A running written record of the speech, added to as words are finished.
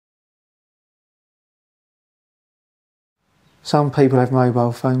Some people have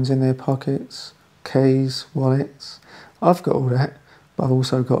mobile phones in their pockets, keys, wallets. I've got all that, but I've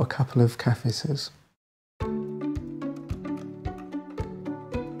also got a couple of catheters.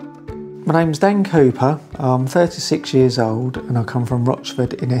 My name's Dan Cooper, I'm 36 years old and I come from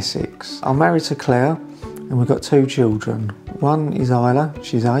Rochford in Essex. I'm married to Claire and we've got 2 children. One is Isla,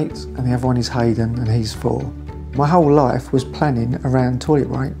 she's 8, and the other one is Hayden and he's 4. My whole life was planning around toilet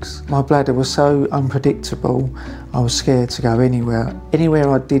breaks. My bladder was so unpredictable, I was scared to go anywhere. Anywhere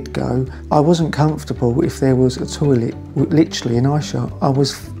I did go, I wasn't comfortable if there was a toilet literally in eyeshot. I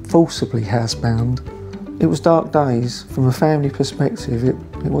was forcibly housebound. It was dark days. From a family perspective, it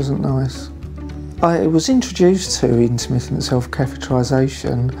wasn't nice. I was introduced to intermittent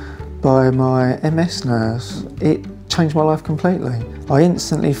self-catheterisation by my MS nurse. It changed my life completely. I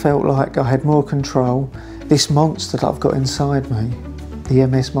instantly felt like I had more control. This monster that I've got inside me, the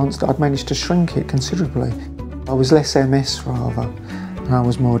MS monster, I'd managed to shrink it considerably. I was less MS rather, and I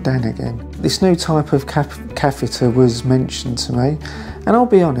was more Dan again. This new type of catheter was mentioned to me, and I'll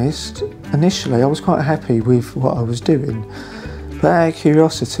be honest, initially I was quite happy with what I was doing, but out of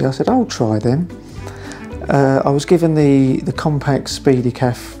curiosity I said I'll try them. I was given the compact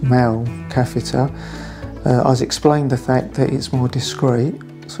SpeediCath male catheter. I was explained the fact that it's more discreet,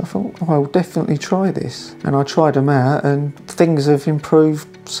 so I thought, oh, I'll definitely try this. And I tried them out and things have improved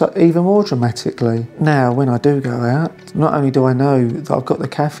even more dramatically. Now when I do go out, not only do I know that I've got the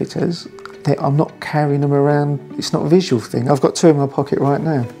catheters, that I'm not carrying them around, it's not a visual thing. I've got 2 in my pocket right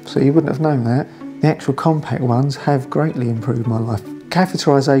now, so you wouldn't have known that. The actual compact ones have greatly improved my life.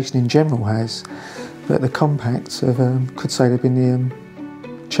 Catheterisation in general has, but the compacts have, could say they've been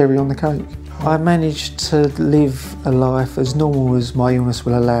the cherry on the cake. I managed to live a life as normal as my illness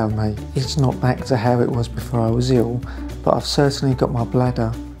will allow me. It's not back to how it was before I was ill, but I've certainly got my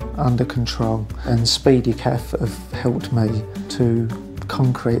bladder under control, and SpeediCath have helped me to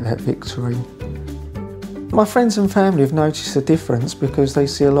concrete that victory. My friends and family have noticed a difference because they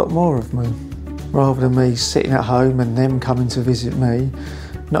see a lot more of me. Rather than me sitting at home and them coming to visit me,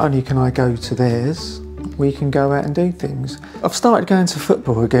 not only can I go to theirs, we can go out and do things. I've started going to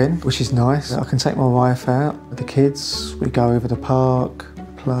football again, which is nice. I can take my wife out with the kids, we go over the park,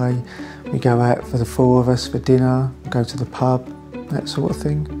 play, we go out for the 4 of us for dinner, go to the pub, that sort of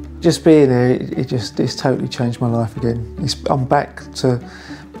thing. Just being there, it's totally changed my life again. I'm back to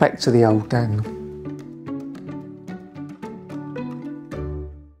the old Dan.